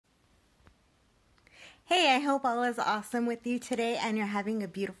Hey, I hope all is awesome with you today and you're having a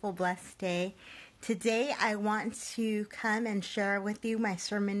beautiful, blessed day. Today, I want to come and share with you my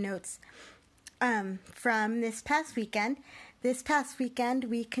sermon notes from this past weekend. This past weekend,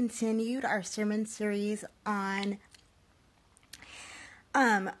 we continued our sermon series on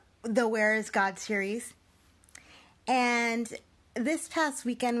the Where is God series. And this past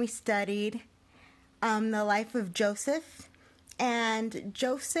weekend, we studied the life of Joseph. And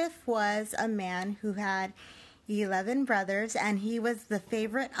Joseph was a man who had 11 brothers, and he was the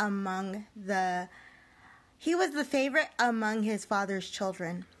favorite among his father's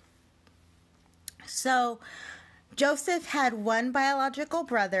children. So Joseph had one biological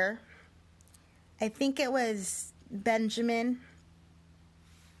brother. I think it was Benjamin.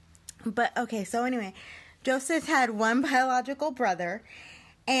 But okay, so anyway, Joseph had one biological brother,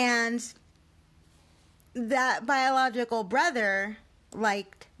 and that biological brother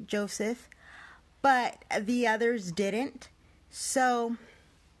liked Joseph, but the others didn't. So,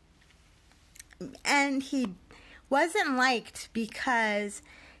 and he wasn't liked because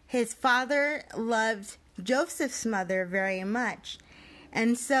his father loved Joseph's mother very much.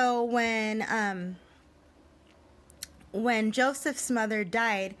 And so when Joseph's mother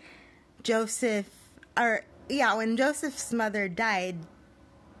died, when Joseph's mother died,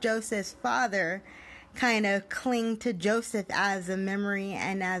 Joseph's father kind of cling to Joseph as a memory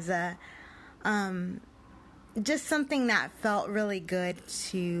and as a just something that felt really good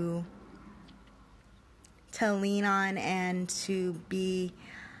to lean on and to be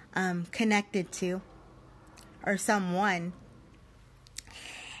connected to, or someone.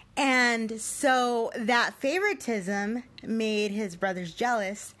 And so that favoritism made his brothers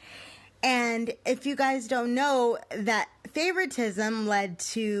jealous. And if you guys don't know, that favoritism led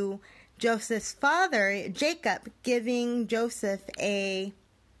to Joseph's father, Jacob, giving Joseph a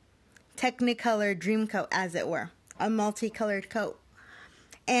Technicolor dream coat, as it were, a multicolored coat.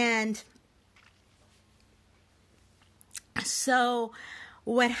 And so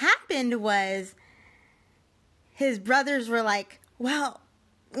what happened was his brothers were like, well,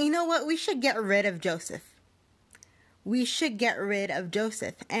 you know what? We should get rid of Joseph. We should get rid of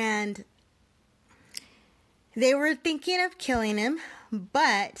Joseph. And they were thinking of killing him,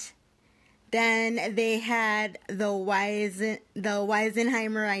 but then they had the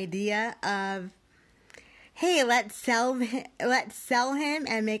Weisenheimer idea of, hey, let's sell him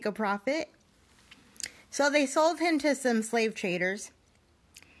and make a profit. So they sold him to some slave traders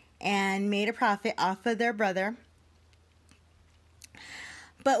and made a profit off of their brother.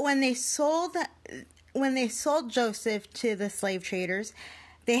 But when they sold Joseph to the slave traders,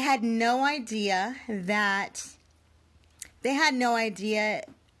 they had no idea that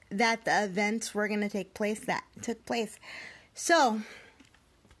the events were going to take place that took place. So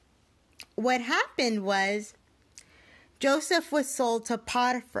what happened was Joseph was sold to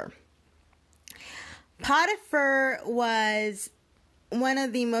Potiphar. Potiphar was one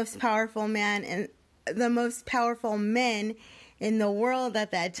of the most powerful men in the world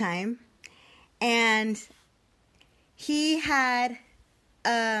at that time. And he had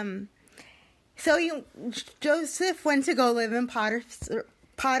Joseph went to go live in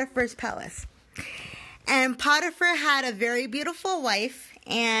Potiphar's palace. And Potiphar had a very beautiful wife,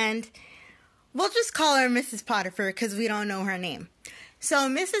 and we'll just call her Mrs. Potiphar because we don't know her name. So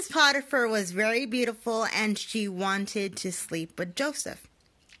Mrs. Potiphar was very beautiful, and she wanted to sleep with Joseph.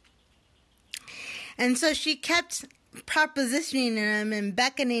 And so she kept propositioning him and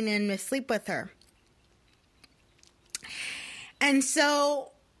beckoning him to sleep with her. And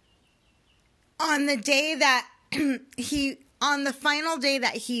so on the final day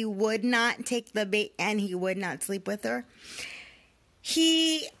that he would not take the bait and he would not sleep with her,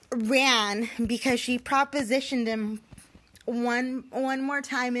 he ran because she propositioned him one more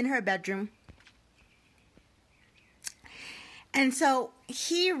time in her bedroom. And so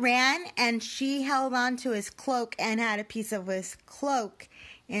he ran, and she held on to his cloak and had a piece of his cloak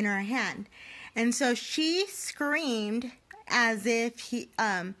in her hand. And so she screamed as if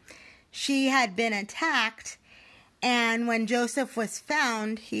she had been attacked. And when Joseph was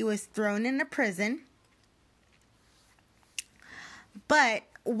found, he was thrown into prison. But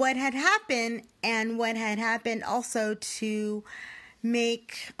what had happened, and what had happened also to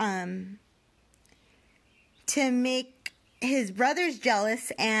make his brothers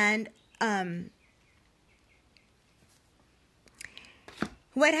jealous, and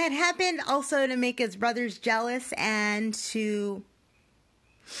what had happened also to make his brothers jealous and to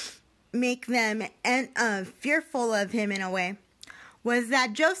make them fearful of him in a way, was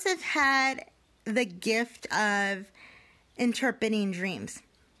that Joseph had the gift of interpreting dreams.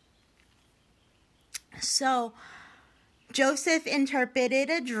 So Joseph interpreted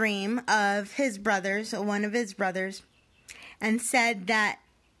a dream of his brothers, one of his brothers, and said that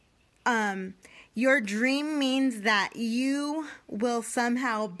your dream means that you will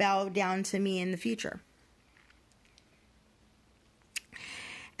somehow bow down to me in the future.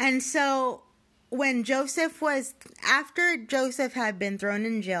 And so when after Joseph had been thrown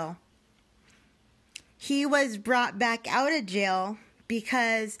in jail, he was brought back out of jail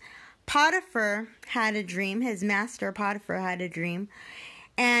because Potiphar had a dream. His master Potiphar had a dream,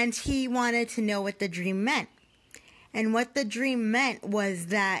 and he wanted to know what the dream meant. And what the dream meant was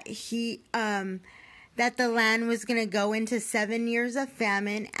that that the land was going to go into 7 years of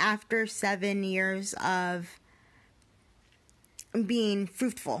famine after 7 years of being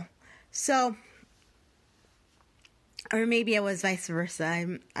fruitful. So, or maybe it was vice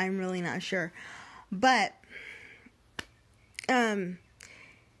versa. I'm really not sure. But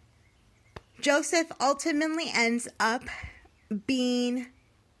Joseph ultimately ends up being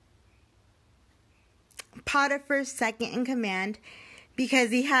Potiphar's second in command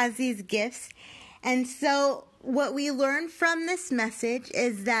because he has these gifts. And so what we learn from this message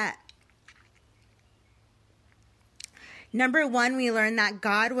is that, number one, we learn that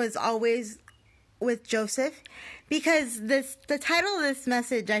God was always with Joseph, because the title of this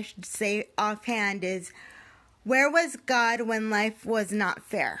message, I should say offhand, is Where Was God When Life Was Not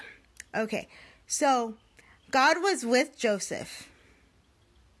Fair? Okay, so God was with Joseph.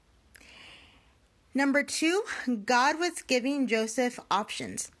 Number two, God was giving Joseph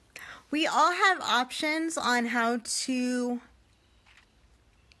options. We all have options on how to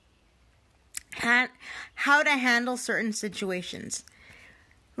handle certain situations.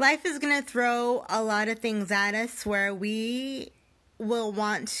 Life is going to throw a lot of things at us where we will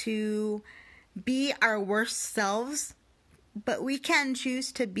want to be our worst selves, but we can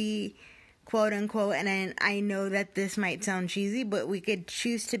choose to be, quote unquote, and I know that this might sound cheesy, but we could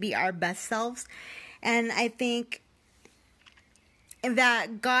choose to be our best selves. And I think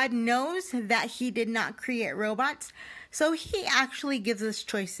that God knows that He did not create robots, so He actually gives us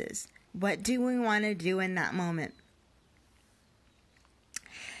choices. What do we want to do in that moment?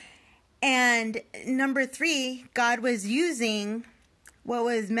 And number three, God was using what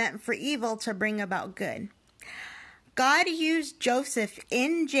was meant for evil to bring about good. God used Joseph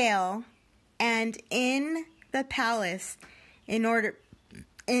in jail and in the palace in order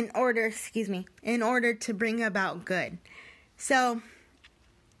to bring about good. So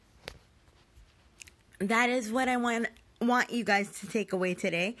that is what I want you guys to take away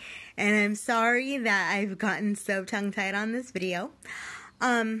today. And I'm sorry that I've gotten so tongue-tied on this video.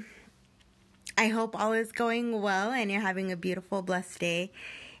 I hope all is going well and you're having a beautiful, blessed day.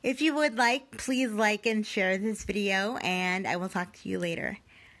 If you would like, please like and share this video, and I will talk to you later.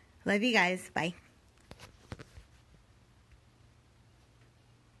 Love you guys. Bye.